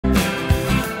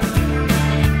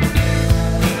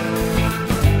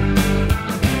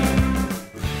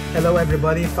Hello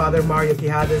everybody, Father Mario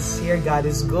Quijades here. God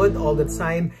is good all the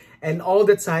time, and all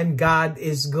the time God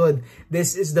is good.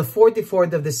 This is the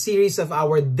 44th of the series of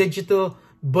our digital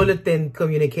bulletin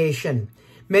communication.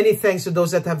 Many thanks to those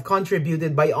that have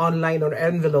contributed by online or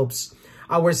envelopes.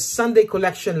 Our Sunday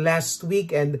collection last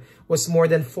weekend was more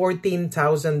than $14,000.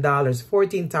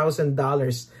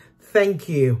 $14,000. Thank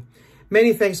you.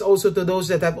 Many thanks also to those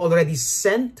that have already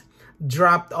sent,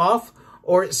 dropped off,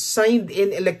 or signed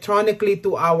in electronically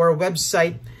to our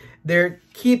website. They're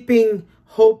Keeping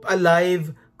Hope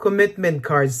Alive commitment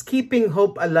cards. Keeping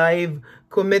Hope Alive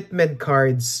commitment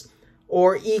cards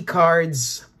or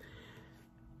e-cards.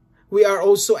 We are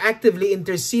also actively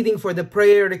interceding for the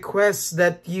prayer requests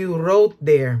that you wrote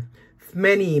there.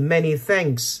 Many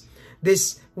thanks.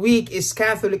 This week is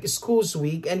Catholic Schools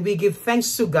Week, and we give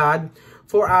thanks to God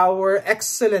for our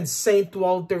excellent St.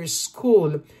 Walter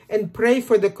School and pray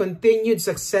for the continued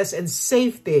success and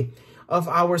safety of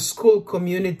our school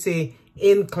community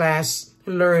in class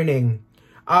learning.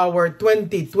 Our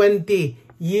 2020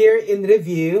 year in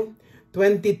review,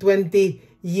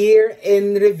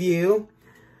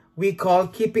 we call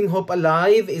Keeping Hope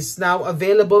Alive, is now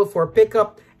available for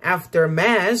pickup after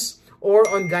Mass or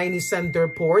on Gynae Center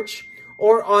porch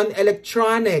or on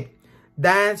electronic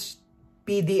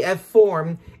PDF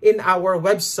form in our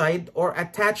website or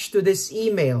attached to this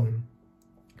email.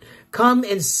 Come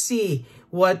and see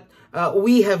what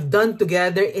we have done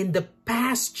together in the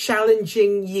past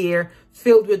challenging year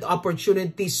filled with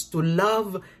opportunities to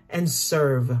love and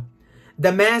serve.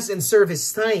 The Mass and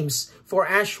service times for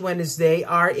Ash Wednesday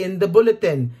are in the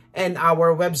bulletin and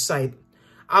our website.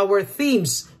 Our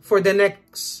themes for the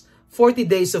next 40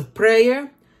 days of prayer,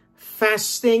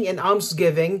 fasting, and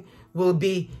almsgiving will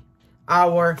be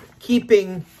our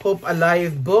Keeping Hope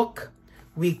Alive book.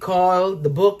 We call the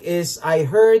book is I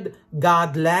Heard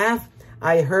God Laugh.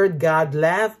 I Heard God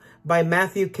Laugh by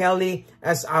Matthew Kelly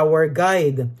as our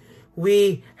guide.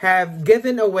 We have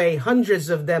given away hundreds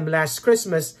of them last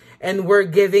Christmas, and we're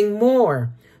giving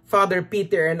more. Father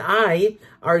Peter and I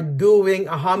are doing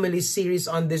a homily series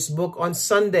on this book on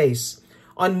Sundays.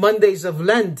 On Mondays of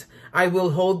Lent, I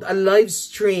will hold a live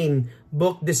stream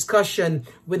book discussion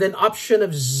with an option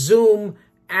of Zoom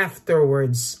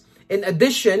afterwards. In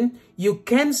addition, you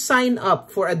can sign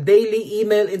up for a daily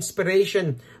email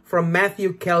inspiration from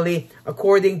Matthew Kelly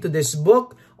according to this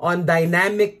book on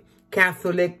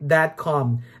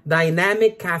dynamiccatholic.com.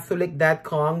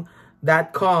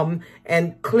 dynamiccatholic.com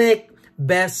and click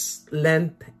Best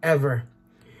Lent Ever.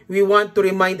 We want to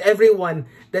remind everyone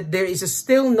that there is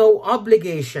still no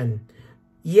obligation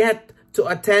yet to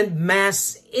attend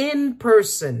Mass in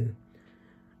person,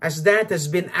 as that has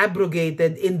been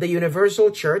abrogated in the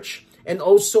Universal Church and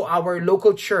also our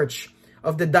local church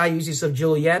of the Diocese of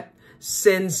Joliet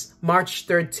since March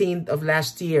 13th of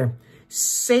last year.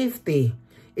 Safety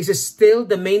is still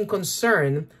the main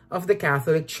concern of the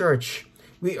Catholic Church.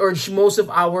 We urge most of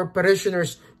our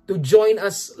parishioners to join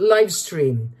us live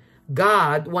stream.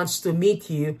 God wants to meet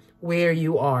you where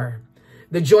you are.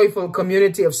 The joyful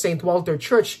community of St. Walter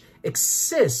Church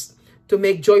exists to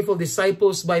make joyful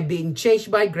disciples by being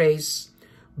changed by grace,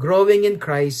 growing in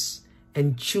Christ,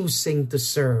 and choosing to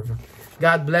serve.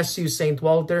 God bless you, St.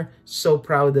 Walter. So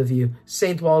proud of you.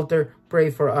 St. Walter, pray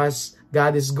for us.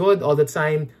 God is good all the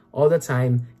time. All the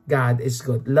time, God is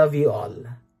good. Love you all.